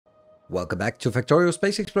Welcome back to Factorio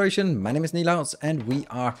Space Exploration. My name is Nilaus and we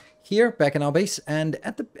are here back in our base, and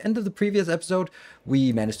at the end of the previous episode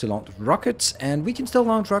we managed to launch rockets, and we can still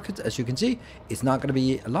launch rockets. As you can see, it's not going to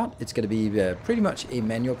be a lot. It's going to be pretty much a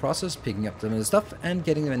manual process, picking up some of the stuff and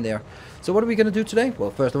getting them in there. So what are we going to do today?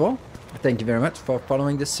 Well, first of all, thank you very much for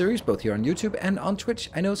following this series, both here on YouTube and on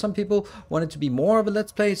Twitch. I know some people wanted to be more of a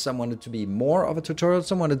Let's Play, some wanted to be more of a tutorial,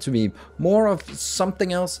 some wanted to be more of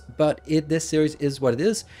something else, but this series is what it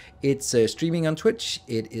is. It's streaming on Twitch.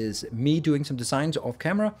 It is me doing some designs off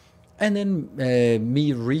camera, and then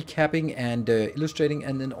me recapping and illustrating,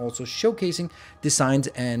 and then also showcasing designs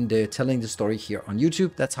and telling the story here on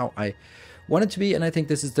YouTube. That's how I want it to be, and I think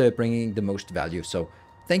this is bringing the most value. So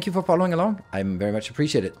thank you for following along. I'm very much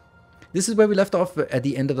appreciated. This is where we left off at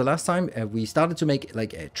the end of the last time. We started to make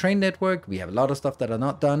like a train network. We have a lot of stuff that are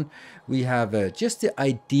not done. We have just the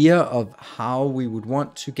idea of how we would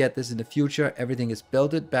want to get this in the future. Everything is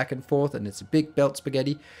belted back and forth, and it's a big belt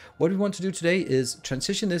spaghetti. What we want to do today is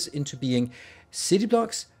transition this into being city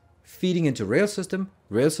blocks, feeding into rail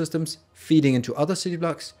systems feeding into other city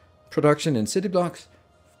blocks, production in city blocks,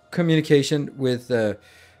 communication with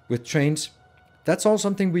trains. That's all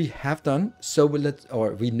something we have done, so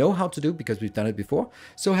we know how to do because we've done it before.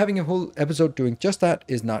 So having a whole episode doing just that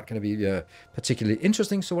is not going to be particularly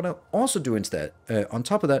interesting. So what I'll also do instead, on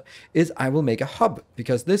top of that, is I will make a hub,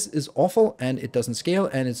 because this is awful and it doesn't scale,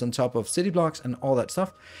 and it's on top of city blocks and all that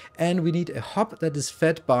stuff. And we need a hub that is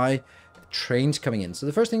fed by trains coming in. So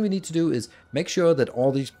the first thing we need to do is make sure that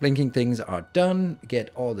all these blinking things are done, get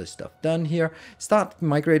all this stuff done here, start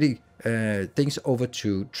migrating things over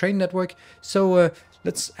to train network. So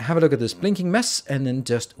let's have a look at this blinking mess and then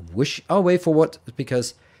just wish our way forward,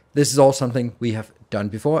 because this is all something we have done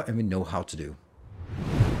before and we know how to do.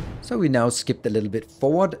 So we now skipped a little bit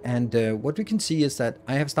forward, and what we can see is that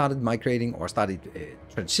I have started migrating, or started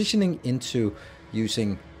transitioning into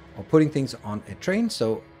using or putting things on a train.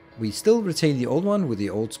 So we still retain the old one with the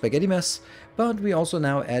old spaghetti mess, but we also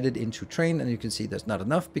now added into train, and you can see there's not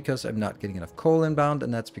enough because I'm not getting enough coal inbound,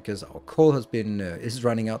 and that's because our coal has been is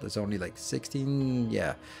running out. There's only like 16,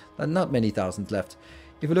 yeah, not many thousands left.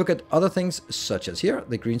 If we look at other things, such as here,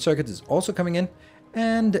 the green circuit is also coming in,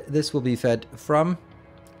 and this will be fed from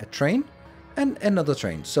a train and another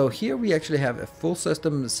train. So here we actually have a full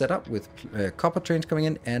system set up with copper trains coming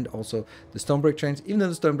in, and also the stone brick trains. Even though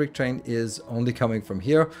the stone brick train is only coming from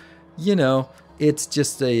here, you know, it's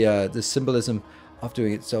just the symbolism of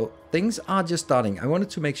doing it. So things are just starting. I wanted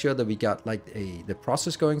to make sure that we got like the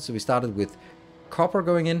process going. So we started with copper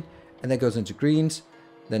going in, and that goes into greens,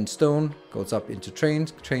 then stone goes up into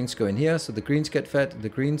trains. Trains go in here, so the greens get fed. The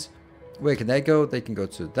greens, where can they go? They can go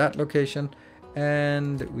to that location,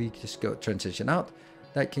 and we just go transition out.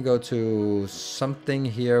 That can go to something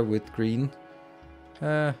here with green.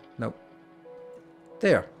 Nope.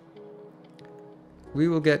 There. We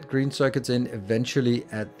will get green circuits in eventually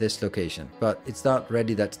at this location, but it's not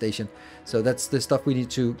ready, that station. So that's the stuff we need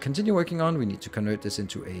to continue working on. We need to convert this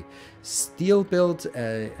into a steel build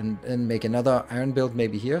and make another iron build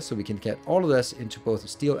maybe here, so we can get all of this into both a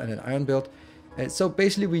steel and an iron build. So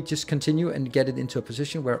basically we just continue and get it into a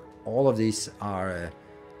position where all of these are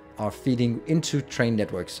feeding into train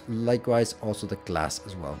networks. Likewise also the glass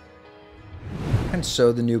as well. And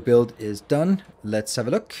so the new build is done. Let's have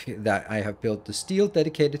a look. That I have built the steel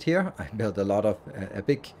dedicated here. I built a lot of a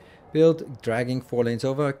big build, dragging 4 lanes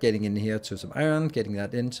over, getting in here to some iron, getting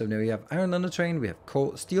that in. So now we have iron on the train, we have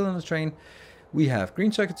coal, steel on the train, we have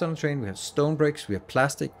green circuits on the train, we have stone bricks, we have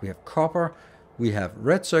plastic, we have copper, we have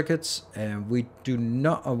red circuits, and we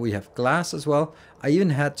have glass as well. I even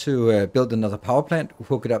had to build another power plant,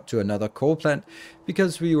 hook it up to another coal plant,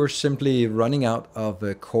 because we were simply running out of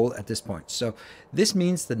coal at this point. So this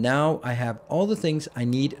means that now I have all the things I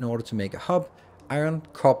need in order to make a hub: iron,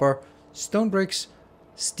 copper, stone bricks,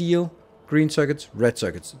 steel, green circuits, red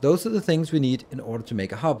circuits. Those are the things we need in order to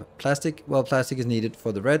make a hub. Plastic, well, plastic is needed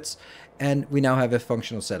for the reds, and we now have a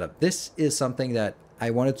functional setup. This is something that I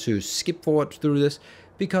wanted to skip forward through this,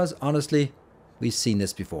 because honestly, we've seen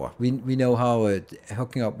this before. We know how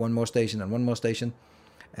hooking up one more station and one more station.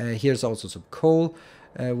 Here's also some coal,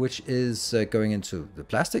 which is going into the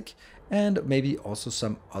plastic, and maybe also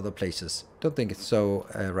some other places. Don't think it's so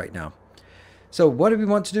right now. So what do we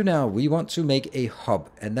want to do now? We want to make a hub,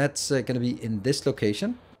 and that's going to be in this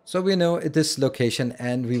location. So we know at this location,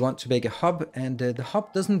 and we want to make a hub, and the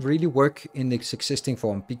hub doesn't really work in its existing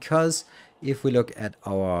form, because if we look at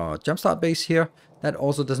our jumpstart base here, that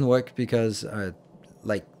also doesn't work, because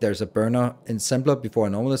like there's a burner assembler before a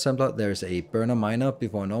normal assembler, there's a burner miner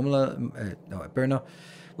before a normal, no, a burner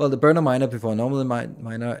Well, the burner miner before a normal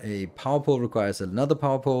miner, a power pole requires another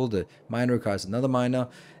power pole, the miner requires another miner,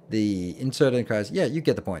 the inserter requires, yeah, you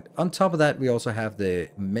get the point. On top of that, we also have the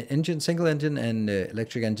engine, single engine and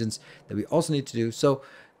electric engines that we also need to do. So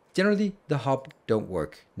generally, the hub don't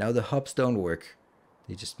work. Now the hubs don't work.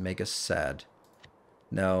 They just make us sad.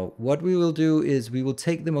 Now, what we will do is we will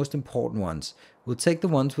take the most important ones. We'll take the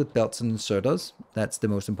ones with belts and inserters. That's the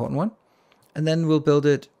most important one. And then we'll build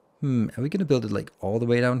it. Are we going to build it like all the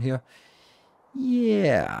way down here?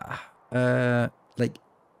 Yeah. Like,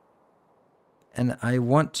 and I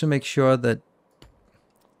want to make sure that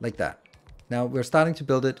like that. Now we're starting to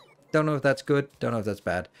build it. Don't know if that's good. Don't know if that's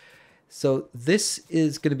bad. So this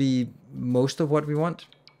is going to be most of what we want.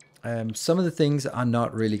 Some of the things are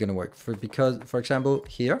not really going to work because, for example,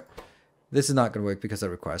 here, this is not going to work because it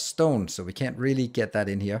requires stone. So we can't really get that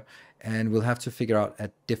in here. And we'll have to figure out a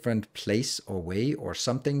different place or way or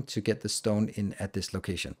something to get the stone in at this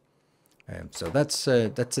location. So that's a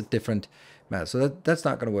different matter. So that's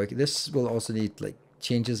not going to work. This will also need like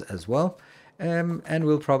changes as well. And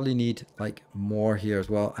we'll probably need like more here as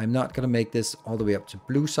well. I'm not going to make this all the way up to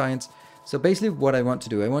blue science. So basically what I want to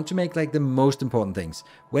do, I want to make like the most important things.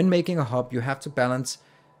 When making a hub, you have to balance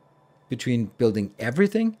between building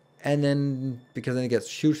everything and then, because then it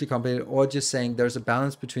gets hugely complicated, or just saying there's a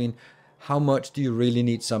balance between how much do you really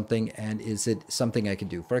need something and is it something I can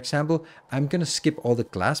do. For example, I'm going to skip all the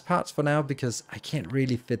glass parts for now because I can't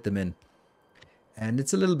really fit them in. And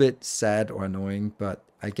it's a little bit sad or annoying, but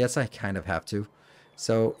I guess I kind of have to.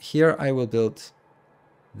 So here I will build,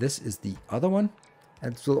 this is the other one.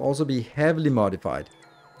 And it will also be heavily modified.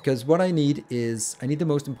 Because what I need is, I need the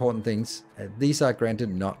most important things. These are granted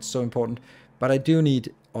not so important, but I do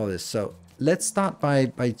need all this. So let's start by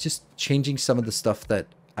just changing some of the stuff that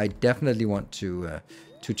I definitely want to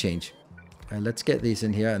change. Let's get these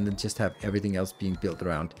in here and then just have everything else being built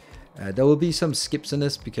around. There will be some skips in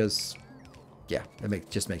this because, yeah, that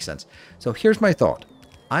just makes sense. So here's my thought.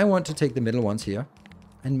 I want to take the middle ones here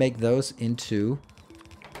and make those into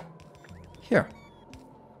here.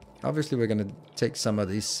 Obviously, we're going to take some of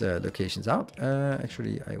these locations out.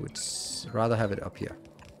 Actually, I would rather have it up here.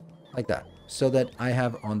 Like that. So that I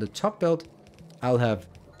have on the top belt, I'll have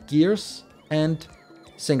gears and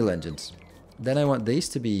single engines. Then I want these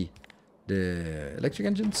to be the electric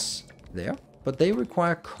engines there. But they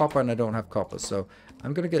require copper and I don't have copper. So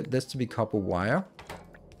I'm going to get this to be copper wire.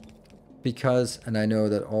 Because, and I know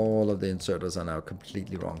that all of the inserters are now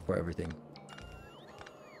completely wrong for everything.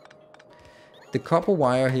 The copper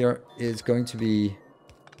wire here is going to be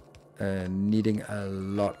needing a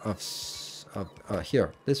lot of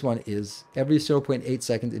here. This one is every 0.8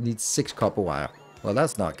 seconds, it needs 6 copper wire. Well,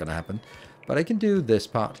 that's not going to happen. But I can do this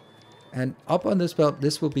part. And up on this belt,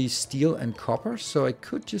 this will be steel and copper. So I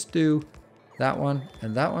could just do that one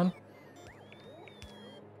and that one.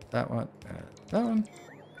 That one and that one.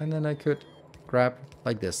 And then I could grab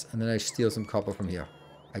like this. And then I steal some copper from here.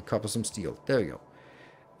 I copper some steel. There we go.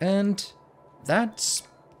 And that's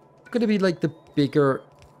going to be like the bigger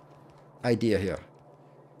idea here.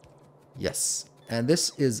 Yes. And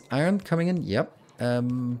this is iron coming in. Yep.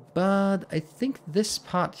 But I think this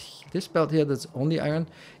part, this belt here, that's only iron.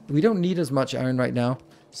 We don't need as much iron right now.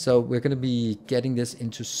 So we're going to be getting this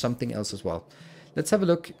into something else as well. Let's have a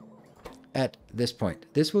look at this point.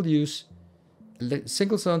 This will use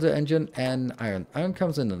single cylinder engine and iron. Iron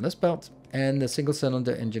comes in on this belt and the single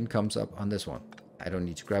cylinder engine comes up on this one. I don't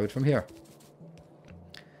need to grab it from here.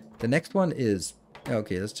 The next one is,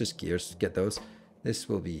 okay, that's just gears, get those. This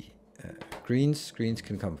will be greens. Greens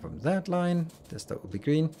can come from that line. That will be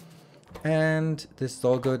green. And this is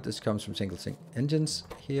all good. This comes from single engines.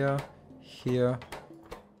 Here, here,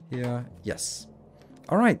 here. Yes.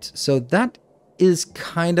 All right. So that is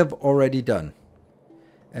kind of already done.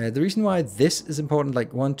 The reason why this is important,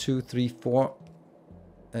 like 1, 2, 3, 4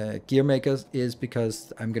 gear makers, is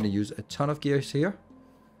because I'm going to use a ton of gears here.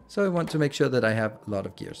 So I want to make sure that I have a lot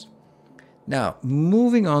of gears. Now,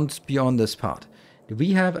 moving on beyond this part,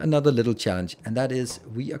 we have another little challenge, and that is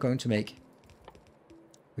we're going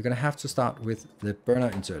to have to start with the burner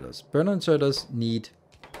inserters. Burner inserters need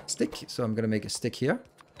stick, so I'm going to make a stick here.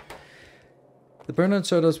 The burner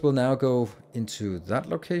inserters will now go into that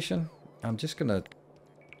location. I'm just going to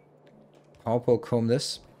power pole comb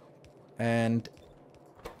this, and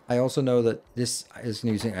I also know that this is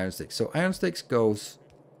using iron sticks. So iron sticks goes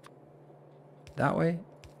that way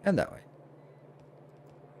and that way.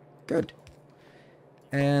 Good.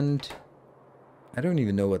 And I don't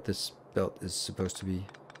even know what this belt is supposed to be.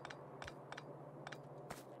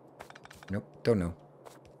 Nope, don't know.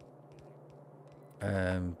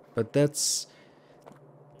 But that's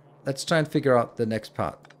let's try and figure out the next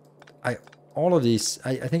part. All of these,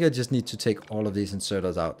 I think I just need to take all of these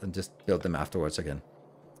inserters out and just build them afterwards again.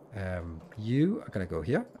 You are going to go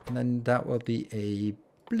here, and then that will be a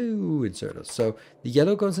blue inserter. So the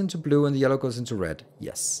yellow goes into blue and the yellow goes into red.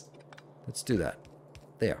 Yes. Let's do that.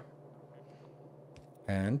 There.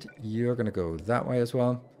 And you're going to go that way as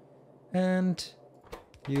well. And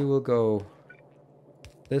you will go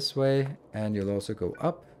this way, and you'll also go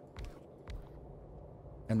up.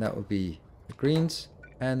 And that will be the greens.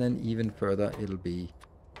 And then even further, it'll be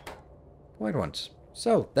white ones.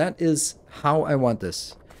 So that is how I want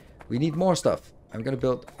this. We need more stuff. I'm going to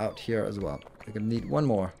build out here as well. We're going to need one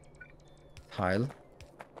more tile.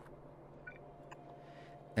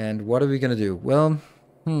 And what are we going to do? Well,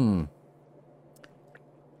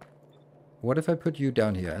 what if I put you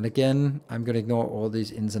down here? And again, I'm going to ignore all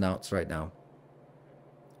these ins and outs right now.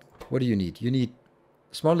 What do you need? You need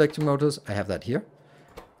small electric motors. I have that here.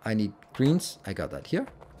 I need greens. I got that here.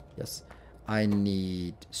 Yes. I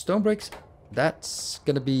need stone bricks. That's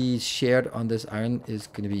going to be shared on this iron. Is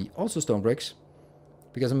going to be also stone bricks,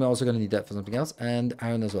 because I'm also going to need that for something else. And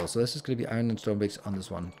iron as well. So this is going to be iron and stone bricks on this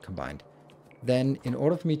one combined. Then in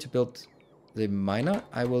order for me to build the miner,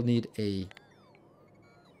 I will need a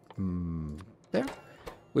there,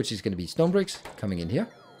 which is going to be stone bricks coming in here,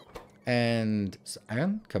 and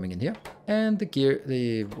iron coming in here, and the gear,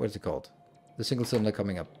 what is it called? The single cylinder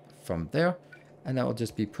coming up from there, and that will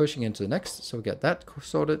just be pushing into the next. So we get that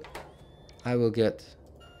sorted. I will get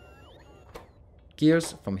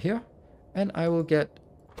gears from here, and I will get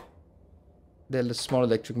the small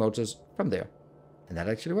electric motors from there. And that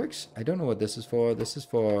actually works. I don't know what this is for. This is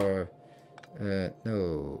for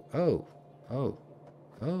no.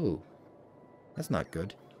 Oh, that's not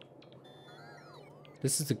good.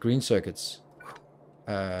 This is the green circuits.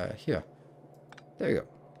 Here. There you go.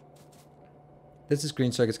 This is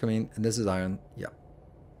green circuits coming in, and this is iron. Yeah.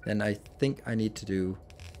 Then I think I need to do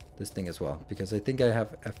this thing as well, because I think I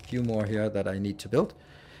have a few more here that I need to build.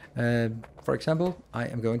 For example, I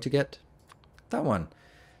am going to get that one.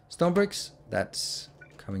 Stone bricks, that's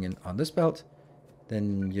coming in on this belt.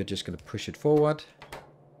 Then you're just going to push it forward.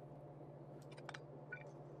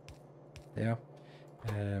 There.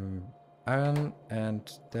 Iron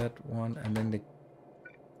and that one, and then the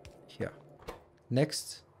here.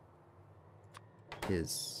 Next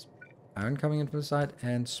is iron coming in from the side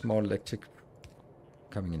and small electric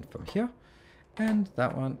coming in from here, and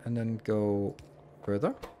that one, and then go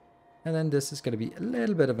further. And then this is going to be a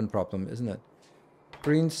little bit of a problem, isn't it?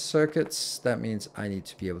 Green circuits, that means I need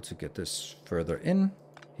to be able to get this further in.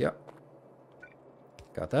 Yeah,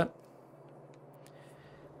 got that.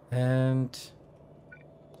 And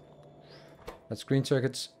that's green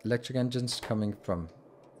circuits, electric engines coming from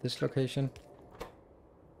this location.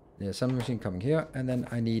 The assembly machine coming here, and then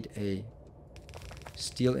I need a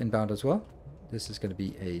steel inbound as well. This is going to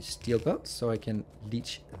be a steel belt, so I can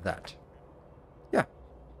leach that. Yeah.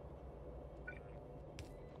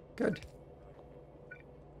 Good.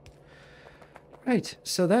 Right,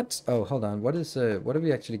 so that's... Oh, hold on. What are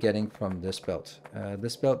we actually getting from this belt?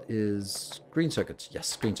 This belt is green circuits.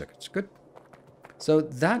 Yes, green circuits. Good. So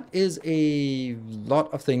that is a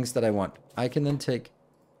lot of things that I want. I can then take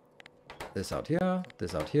this out here,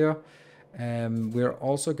 this out here. We're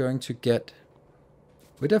also going to get...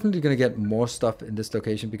 We're definitely going to get more stuff in this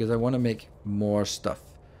location, because I want to make more stuff.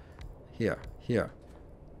 Here, here.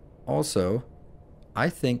 Also, I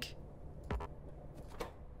think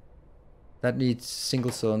that needs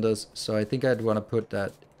single cylinders, so I think I'd want to put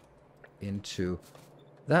that into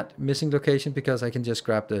that missing location, because I can just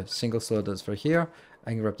grab the single cylinders for here,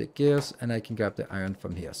 I can grab the gears, and I can grab the iron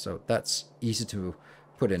from here. So that's easy to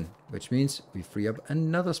put in, which means we free up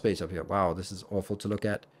another space up here. Wow, this is awful to look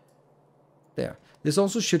at. There. This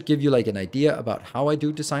also should give you like an idea about how I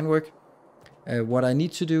do design work. What I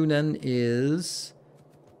need to do then is...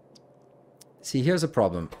 See, here's a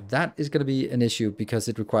problem. That is going to be an issue because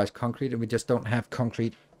it requires concrete, and we just don't have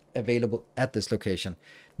concrete available at this location.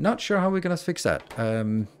 Not sure how we're going to fix that.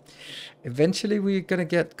 Eventually we're going to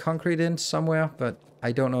get concrete in somewhere, but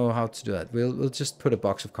I don't know how to do that. We'll just put a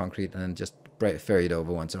box of concrete and then just ferry it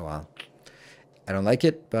over once in a while. I don't like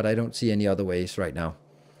it, but I don't see any other ways right now.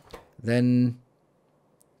 Then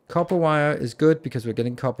copper wire is good because we're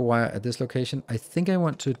getting copper wire at this location. I think I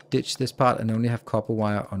want to ditch this part and only have copper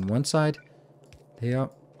wire on one side. There.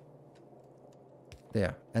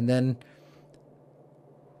 There. And then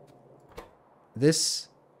this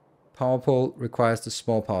power pole requires the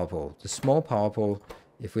small power pole. The small power pole,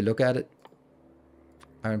 if we look at it,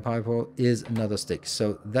 iron power pole is another stick.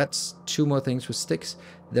 So that's two more things with sticks.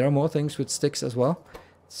 There are more things with sticks as well,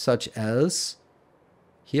 such as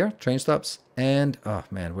here, train stops, and oh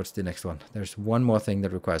man, what's the next one? There's one more thing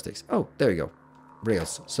that requires sticks. Oh, there you go,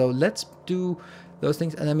 rails. So let's do those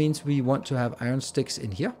things, and that means we want to have iron sticks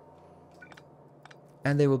in here,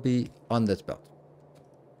 and they will be on this belt.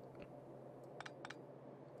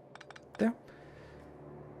 There.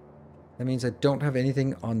 That means I don't have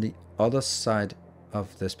anything on the other side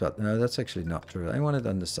of this belt. No, that's actually not true. I want it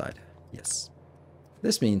on this side. Yes.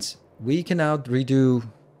 This means we can now redo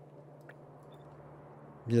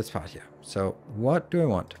this part here. So what do I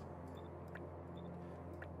want?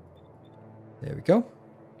 There we go.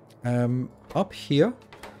 Up here,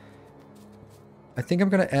 I think I'm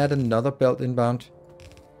going to add another belt inbound.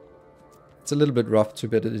 It's a little bit rough to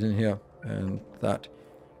put it in here, and that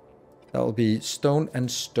will be stone and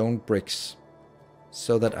stone bricks,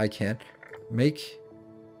 so that I can make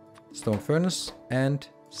stone furnace and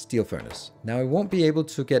steel furnace. Now I won't be able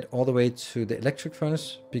to get all the way to the electric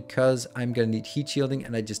furnace because I'm going to need heat shielding,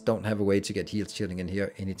 and I just don't have a way to get heat shielding in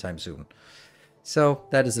here anytime soon. So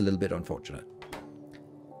that is a little bit unfortunate.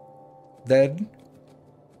 Then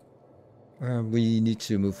we need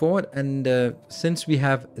to move forward, and since we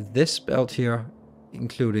have this belt here,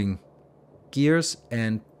 including gears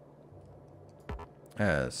and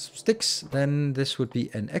sticks, then this would be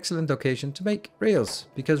an excellent location to make rails,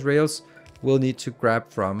 because rails will need to grab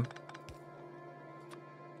from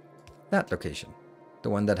that location, the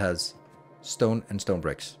one that has stone and stone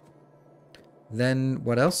bricks. Then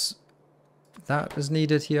what else? That is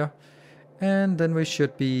needed here, and then we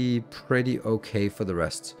should be pretty okay for the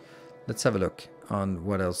rest. Let's have a look on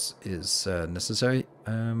what else is necessary.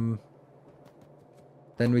 Then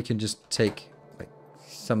we can just take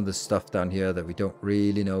some of the stuff down here that we don't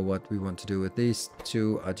really know what we want to do with. These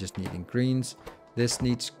two are just needing greens. This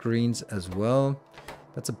needs greens as well.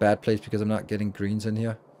 That's a bad place because I'm not getting greens in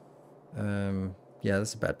here. Yeah,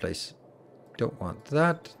 that's a bad place. Don't want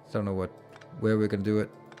that. Don't know where we're gonna do it.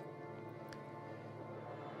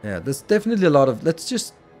 Yeah, there's definitely a lot of... Let's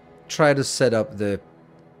just try to set up the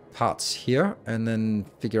parts here and then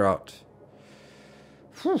figure out...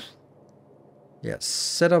 Whew. Yeah,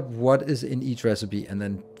 set up what is in each recipe and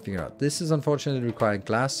then figure out. This is unfortunately requiring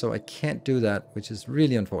glass, so I can't do that, which is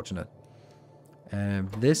really unfortunate.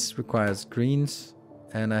 This requires greens,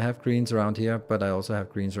 and I have greens around here, but I also have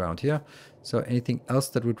greens around here. So anything else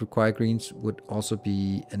that would require greens would also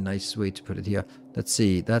be a nice way to put it here. Let's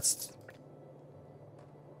see, that's...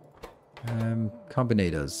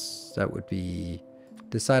 combinators. That would be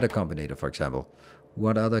decider combinator, for example.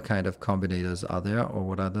 What other kind of combinators are there, or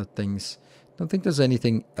what other things? I don't think there's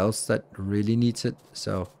anything else that really needs it,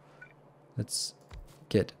 so let's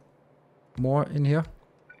get more in here.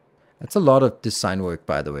 That's a lot of design work,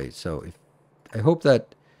 by the way, so I hope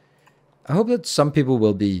that some people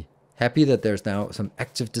will be happy that there's now some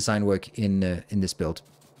active design work in this build.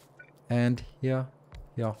 And here,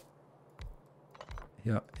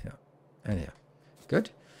 and here.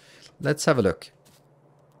 Good. Let's have a look.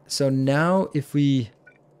 So now if we'll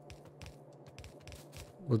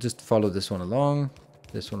just follow this one along.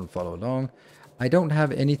 This one will follow along. I don't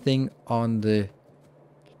have anything on the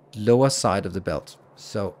lower side of the belt.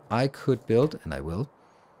 So I could build, and I will.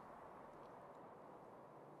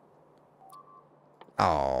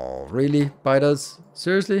 Oh, really, biters?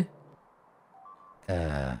 Seriously?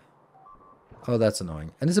 Oh, that's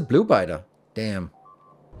annoying. And it's a blue biter. Damn.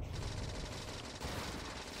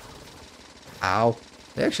 Ow.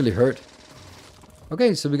 They actually hurt.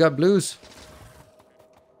 Okay, so we got blues.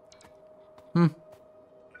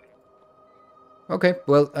 Okay,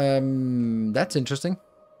 well, that's interesting.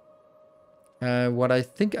 What I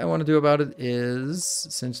think I want to do about it is,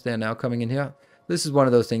 since they're now coming in here, this is one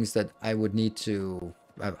of those things that I would need to...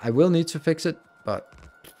 I will need to fix it, but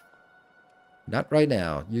not right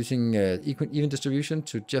now. Using even distribution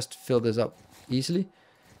to just fill this up easily.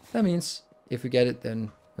 That means if we get it,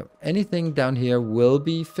 then anything down here will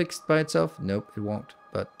be fixed by itself. Nope, it won't.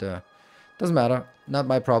 But doesn't matter. Not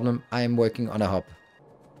my problem. I am working on a hub.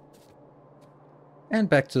 And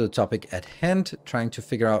back to the topic at hand, trying to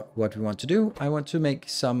figure out what we want to do. I want to make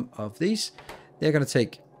some of these. They're going to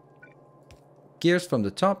take gears from the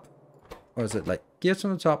top. Or is it like gears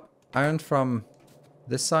from the top, iron from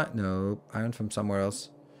this side? No, iron from somewhere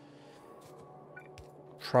else.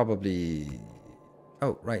 Probably...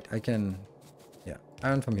 Oh, right, I can... Yeah,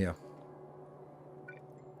 iron from here.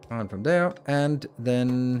 Iron from there. And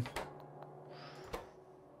then...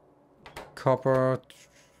 copper...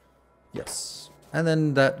 Yes. And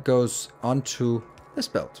then that goes onto this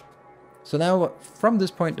belt. So now from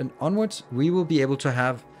this point and onwards, we will be able to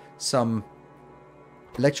have some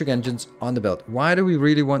electric engines on the belt. Why do we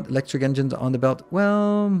really want electric engines on the belt?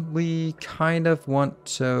 Well, we kind of want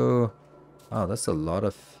to... Oh, that's a lot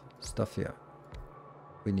of stuff here.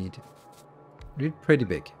 We need pretty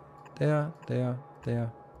big. There.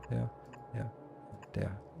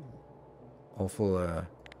 Awful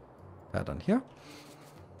pattern here.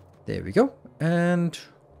 There we go. And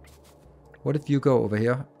what if you go over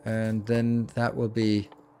here? And then that will be...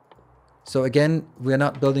 So again, we're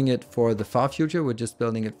not building it for the far future. We're just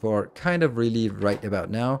building it for kind of really right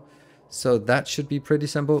about now. So that should be pretty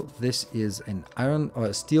simple. This is an iron or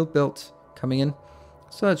a steel build coming in.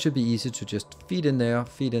 So that should be easy to just feed in there,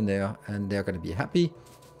 and they're going to be happy.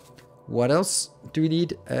 What else do we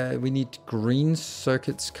need? We need green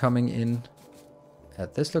circuits coming in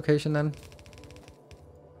at this location then.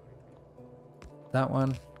 That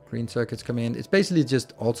one. Green circuits coming in. It's basically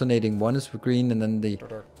just alternating. One is for green, and then the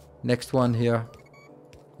next one here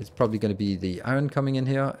is probably going to be the iron coming in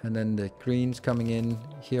here, and then the greens coming in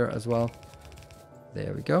here as well.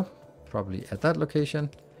 There we go. Probably at that location.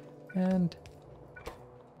 And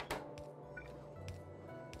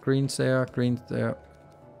greens there,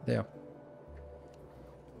 there.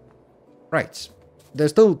 Right.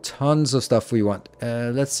 There's still tons of stuff we want.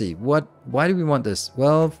 Let's see. Why do we want this?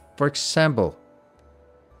 Well, for example,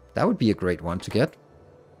 that would be a great one to get.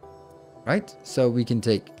 Right? So we can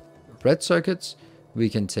take red circuits, we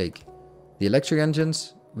can take the electric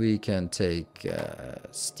engines, we can take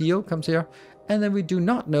steel comes here, and then we do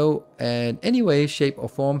not know in any way, shape or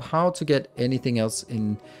form how to get anything else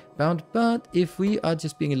inbound. But if we are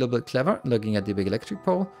just being a little bit clever, looking at the big electric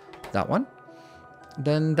pole, that one,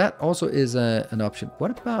 then that also is an option.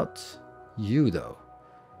 What about you though?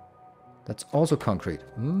 That's also concrete.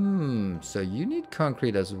 So you need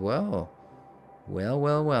concrete as well.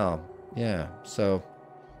 Well. Yeah, so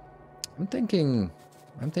I'm thinking,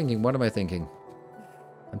 what am I thinking?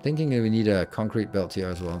 I'm thinking that we need a concrete belt here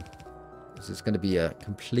as well. This is going to be a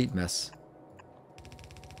complete mess.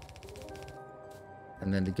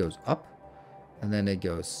 And then it goes up. And then it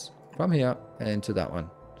goes from here into that one.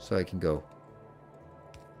 So I can go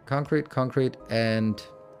concrete, and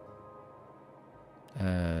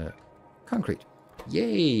concrete.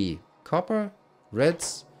 Yay! Copper,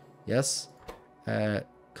 reds, yes.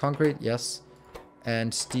 Concrete, yes.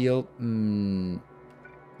 And steel,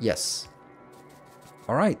 yes.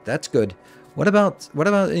 All right, that's good. What about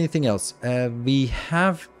anything else? We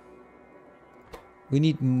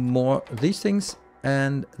need more of these things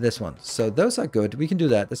and this one. So those are good. We can do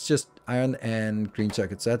that. It's just iron and green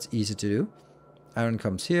circuits. That's easy to do. Iron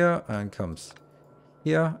comes here, iron comes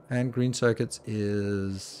here, and green circuits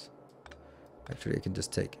is... Actually, I can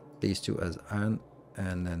just take these two as iron,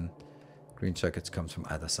 and then green circuits comes from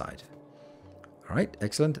either side. All right,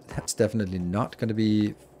 excellent. That's definitely not going to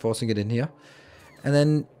be forcing it in here. And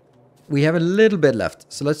then we have a little bit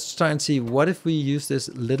left. So let's try and see what if we use this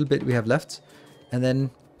little bit we have left. And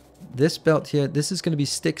then this belt here, this is going to be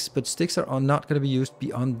sticks, but sticks are not going to be used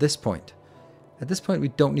beyond this point. At this point, we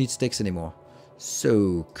don't need sticks anymore.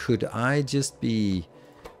 So could I just be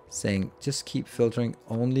saying, just keep filtering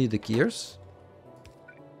only the gears?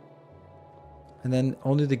 And then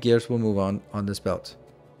only the gears will move on this belt.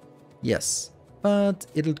 Yes, but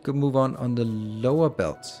it'll move on the lower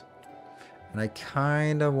belt. And I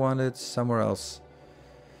kind of want it somewhere else.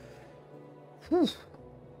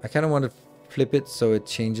 I kind of want to flip it so it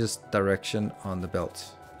changes direction on the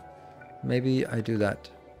belt. Maybe I do that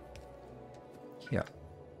here,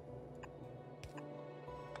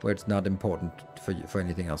 where it's not important for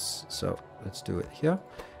anything else. So let's do it here,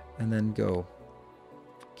 and then go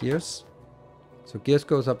gears. So gears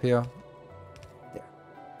goes up here. There.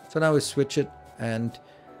 So now we switch it, and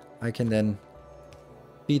I can then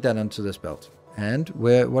feed that onto this belt. And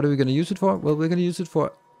what are we going to use it for? Well, we're going to use it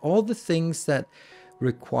for all the things that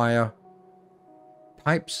require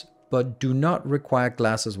pipes, but do not require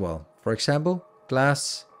glass as well. For example,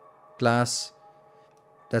 glass.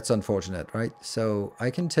 That's unfortunate, right? So I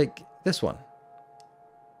can take this one.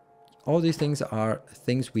 All these things are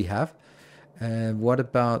things we have. And what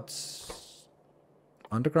about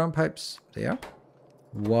underground pipes? There.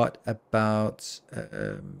 What about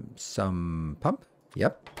some pump?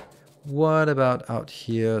 Yep. What about out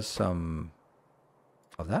here? Some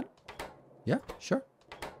of that? Yeah, sure.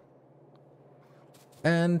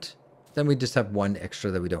 And then we just have one extra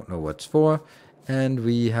that we don't know what's for. And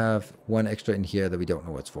we have one extra in here that we don't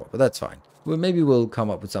know what's for. But that's fine. Well, maybe we'll come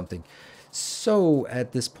up with something. So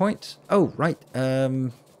at this point... Oh, right.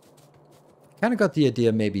 Kind of got the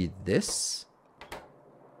idea maybe this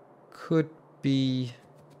could be...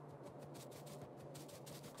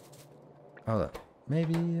 Hold on.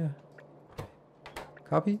 Maybe...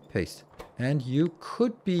 Copy, paste. And you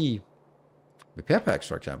could be repair packs,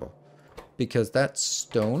 for example, because that's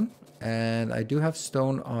stone. And I do have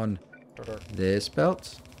stone on this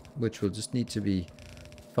belt, which will just need to be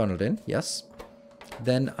funneled in. Yes.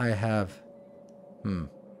 Then I have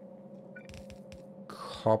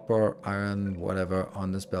copper, iron, whatever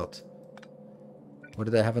on this belt. What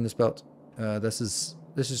do they have on this belt? This is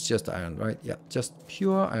just iron, right? Yeah, just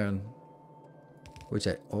pure iron, which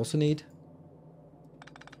I also need.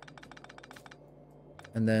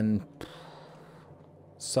 And then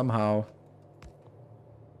somehow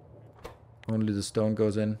only the stone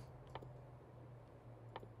goes in.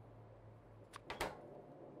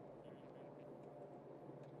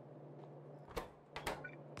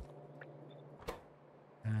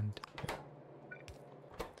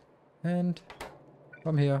 And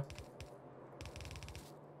from here.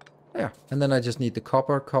 There. And then I just need the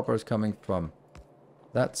copper. Copper is coming from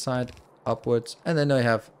that side upwards. And then I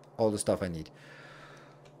have all the stuff I need.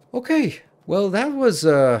 Okay. Well, that was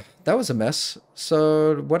a mess.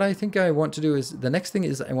 So what I think I want to do is, the next thing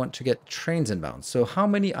is I want to get trains inbound. So how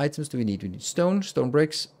many items do we need? We need stone, stone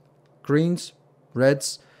bricks, greens,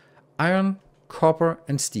 reds, iron, copper,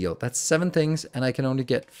 and steel. That's 7 things, and I can only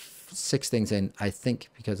get 6 things in, I think,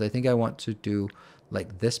 because I think I want to do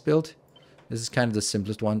like this build. This is kind of the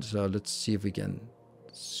simplest one, so let's see if we can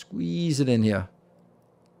squeeze it in here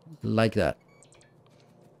like that.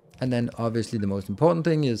 And then obviously the most important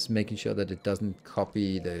thing is making sure that it doesn't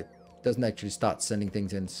copy doesn't actually start sending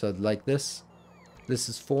things in. So like this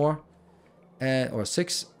is 4 or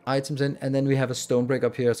 6 items in, and then we have a stone brick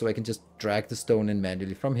up here, so I can just drag the stone in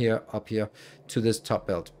manually from here up here to this top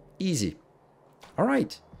belt. Easy. All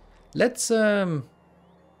right, let's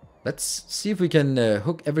see if we can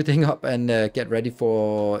hook everything up and get ready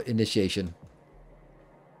for initiation.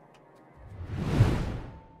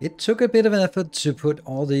 It took a bit of an effort to put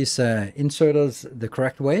all these inserters the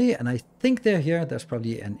correct way, and I think they're here. There's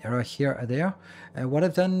probably an error here or there. What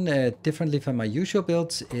I've done differently from my usual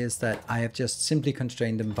builds is that I have just simply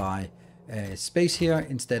constrained them by space here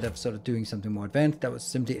instead of sort of doing something more advanced. That was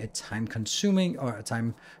simply a time-consuming or a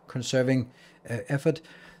time-conserving effort.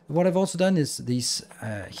 What I've also done is these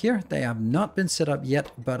here, they have not been set up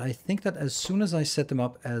yet, but I think that as soon as I set them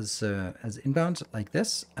up as inbound like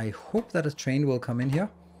this, I hope that a train will come in here.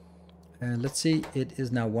 Let's see, it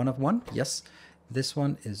is now 1 of 1. Yes, this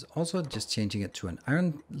one is also just changing it to an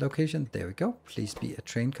iron location. There we go. Please be a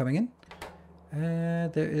train coming in.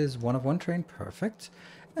 There is 1 of 1 train. Perfect.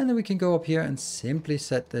 And then we can go up here and simply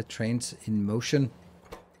set the trains in motion.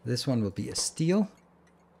 This one will be a steel.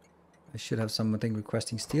 I should have something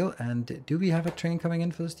requesting steel. And do we have a train coming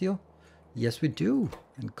in for the steel? Yes, we do.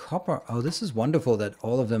 And copper. Oh, this is wonderful that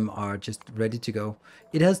all of them are just ready to go.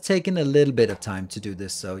 It has taken a little bit of time to do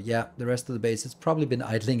this. So yeah, the rest of the base has probably been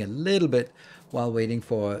idling a little bit while waiting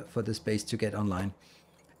for this base to get online.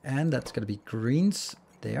 And that's going to be greens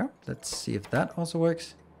there. Let's see if that also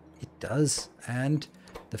works. It does. And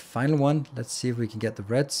the final one, let's see if we can get the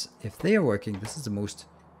reds. If they are working, this is the most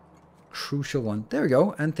crucial one. There we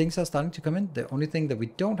go. And things are starting to come in. The only thing that we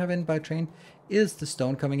don't have in by train is the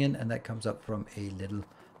stone coming in, and that comes up from a little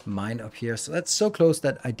mine up here. So that's so close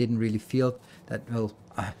that I didn't really feel that, well,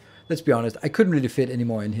 let's be honest, I couldn't really fit any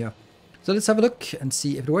more in here. So let's have a look and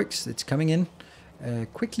see if it works. It's coming in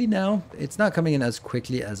quickly now. It's not coming in as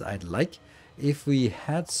quickly as I'd like. If we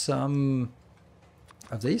had some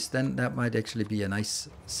of these, then that might actually be a nice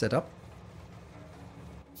setup.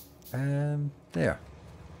 There.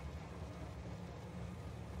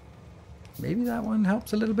 Maybe that one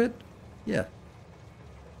helps a little bit. Yeah.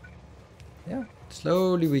 Yeah.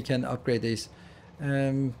 Slowly we can upgrade these.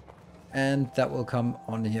 And that will come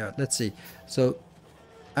on here. Let's see. So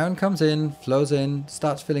iron comes in, flows in,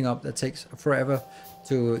 starts filling up. That takes forever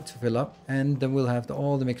to fill up. And then we'll have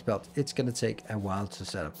all the mixed belt. It's going to take a while to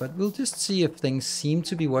set up. But we'll just see if things seem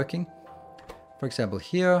to be working. For example,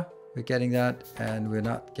 here we're getting that. And we're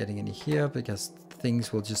not getting any here because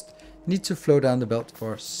things will just need to flow down the belt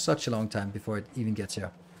for such a long time before it even gets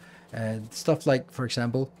here. And stuff like, for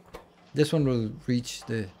example, this one will reach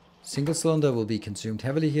the single cylinder, will be consumed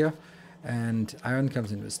heavily here. And iron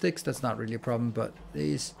comes in with sticks. That's not really a problem, but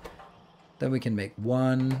these, then we can make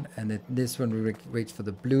 1. And this one we wait for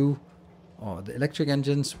the blue or the electric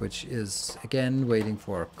engines, which is again waiting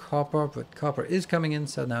for copper, but copper is coming in.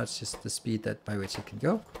 So now it's just the speed that by which it can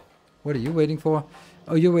go. What are you waiting for?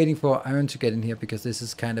 Oh, you're waiting for iron to get in here because this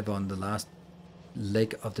is kind of on the last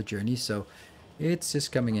leg of the journey. So it's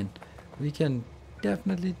just coming in. We can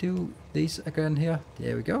definitely do these again here.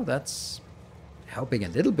 There we go. That's helping a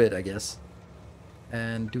little bit, I guess.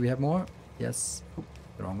 And do we have more? Yes. Oh,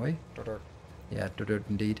 the wrong way. Yeah,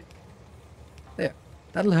 indeed. There.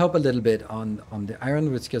 That'll help a little bit on the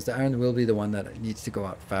iron, because the iron will be the one that needs to go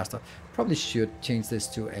out faster. Probably should change this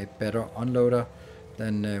to a better unloader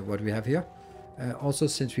than what we have here. Also,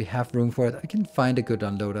 since we have room for it, I can find a good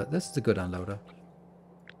unloader. This is a good unloader.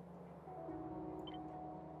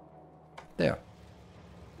 There.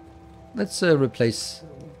 Let's replace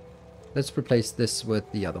this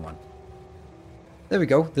with the other one. There we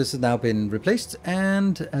go. This has now been replaced,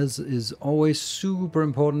 and as is always super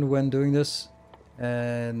important when doing this,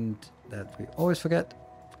 and that we always forget,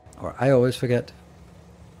 or I always forget,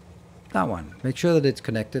 that one. Make sure that it's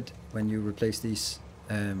connected when you replace these.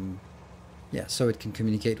 Yeah, so it can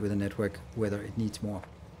communicate with the network whether it needs more.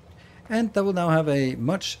 And that will now have a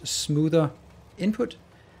much smoother input.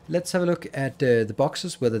 Let's have a look at the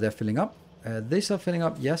boxes, whether they're filling up. These are filling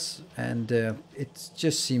up, yes, and it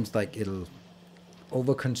just seems like it'll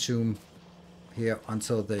overconsume here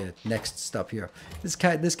until the next stop here. This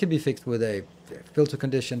can be fixed with a filter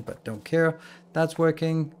condition, but don't care. That's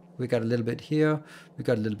working. We got a little bit here. We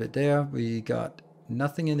got a little bit there. We got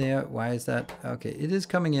nothing in there. Why is that? Okay, it is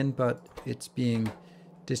coming in, but it's being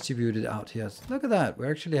distributed out here. So look at that. We're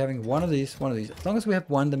actually having one of these, one of these. As long as we have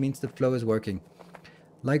one, that means the flow is working.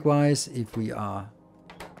 Likewise, if we are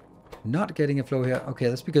not getting a flow here, okay,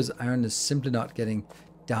 that's because iron is simply not getting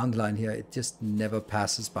down the line here. It just never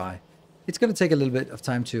passes by. It's going to take a little bit of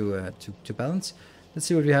time to balance. Let's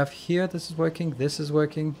see what we have here. This is working. This is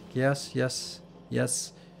working. Yes, yes,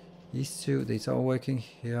 yes. These two, these are all working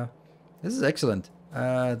here. This is excellent.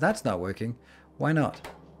 That's not working. Why not?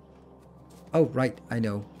 Oh, right. I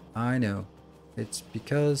know. I know. It's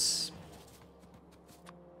because...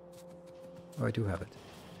 Oh, I do have it.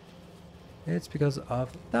 It's because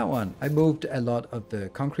of that one. I moved a lot of the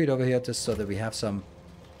concrete over here just so that we have some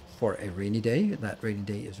for a rainy day. That rainy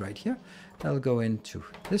day is right here. That'll go into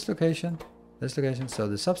this location, this location. So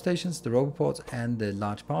the substations, the roboports, and the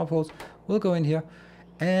large power poles will go in here.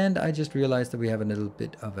 And I just realized that we have a little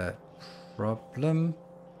bit of a problem.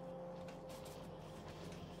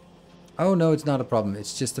 Oh no, it's not a problem.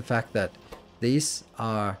 It's just the fact that these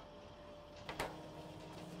are...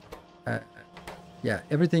 yeah,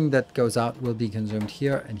 everything that goes out will be consumed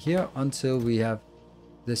here and here until we have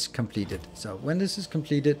this completed. So when this is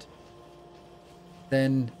completed,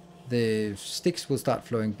 then the sticks will start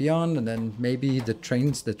flowing beyond, and then maybe the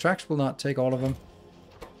tracks will not take all of them.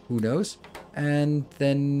 Who knows? And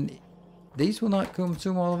then these will not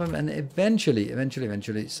consume all of them, and eventually,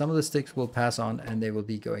 some of the sticks will pass on and they will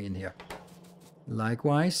be going in here.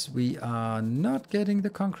 Likewise, we are not getting the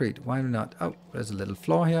concrete. Why not? Oh, there's a little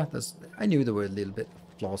flaw here. I knew there were a little bit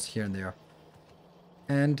of flaws here and there.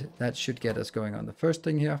 And that should get us going on the first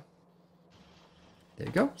thing here. There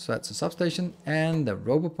you go. So that's a substation. And the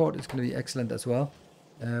roboport is going to be excellent as well.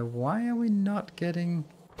 Why are we not getting...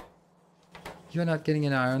 You're not getting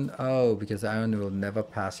an iron? Oh, because the iron will never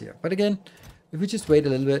pass here. But again, if we just wait a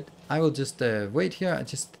little bit, I will just wait here. I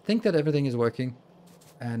just think that everything is working.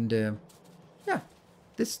 And yeah,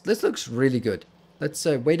 this looks really good. Let's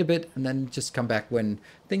wait a bit and then just come back when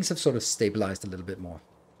things have sort of stabilized a little bit more.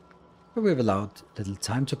 But we've allowed a little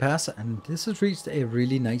time to pass, and this has reached a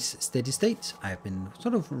really nice steady state. I've been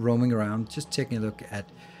sort of roaming around, just taking a look at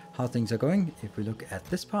how things are going. If we look at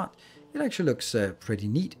this part, it actually looks pretty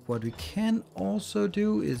neat. What we can also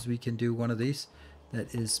do is we can do one of these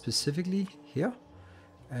that is specifically here.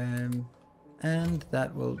 And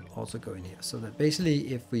that will also go in here. So that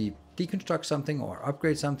basically if we deconstruct something or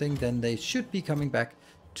upgrade something, then they should be coming back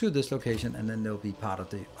to this location, and then they'll be part of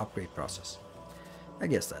the upgrade process. I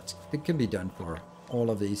guess it can be done for all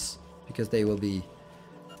of these, because they will be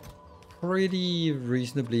pretty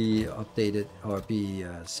reasonably updated or be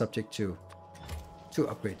subject to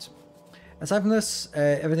upgrades. Aside from this,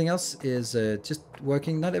 everything else is just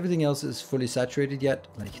working. Not everything else is fully saturated yet.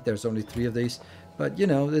 Like, there's only 3 of these, but you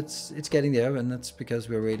know, it's getting there, and that's because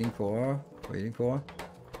we're waiting for.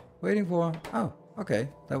 Oh, okay.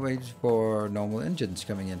 That waits for normal engines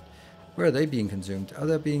coming in. Where are they being consumed? Are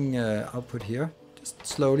they being output here? Just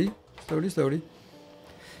slowly.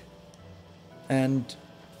 And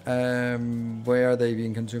where are they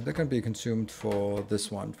being consumed? They're going to be consumed for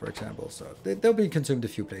this one, for example. So they'll be consumed a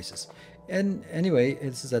few places. And anyway,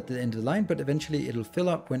 it's at the end of the line, but eventually it'll fill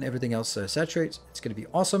up when everything else saturates. It's going to be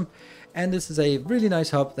awesome. And this is a really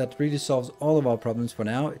nice hub that really solves all of our problems for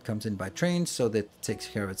now. It comes in by train, so that it takes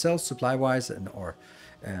care of itself supply-wise,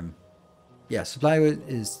 yeah, supply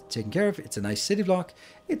is taken care of. It's a nice city block.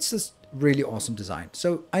 It's just really awesome design.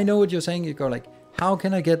 So I know what you're saying. You go like, how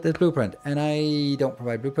can I get this blueprint? And I don't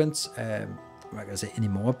provide blueprints. I'm not going to say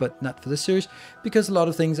anymore, but not for this series, because a lot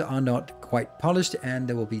of things are not quite polished and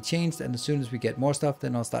they will be changed. And as soon as we get more stuff,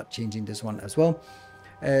 then I'll start changing this one as well.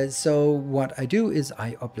 So what I do is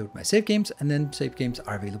I upload my save games, and then save games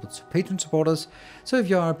are available to patron supporters. So if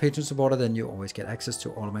you are a patron supporter, then you always get access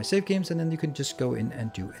to all of my save games, and then you can just go in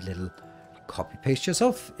and do a little copy paste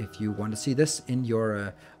yourself if you want to see this in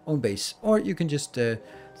your own base, or you can just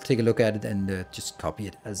take a look at it and just copy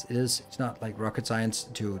it as it is. It's not like rocket science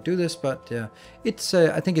to do this, but it's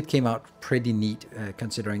I think it came out pretty neat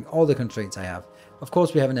considering all the constraints I have. Of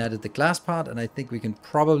course, we haven't added the glass part, and I think we can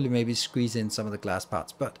probably maybe squeeze in some of the glass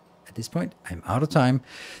parts, but at this point I'm out of time.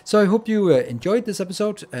 So I hope you enjoyed this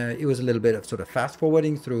episode. It was a little bit of sort of fast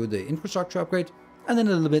forwarding through the infrastructure upgrade, and then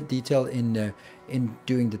a little bit detail in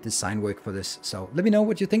doing the design work for this. So let me know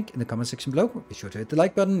what you think in the comment section below. Be sure to hit the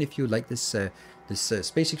like button if you like this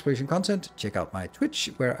space exploration content. Check out my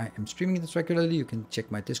Twitch, where I am streaming this regularly. You can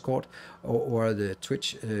check my Discord or the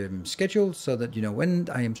Twitch schedule so that you know when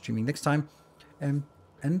I am streaming next time. And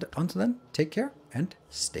until then, take care and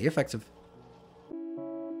stay effective.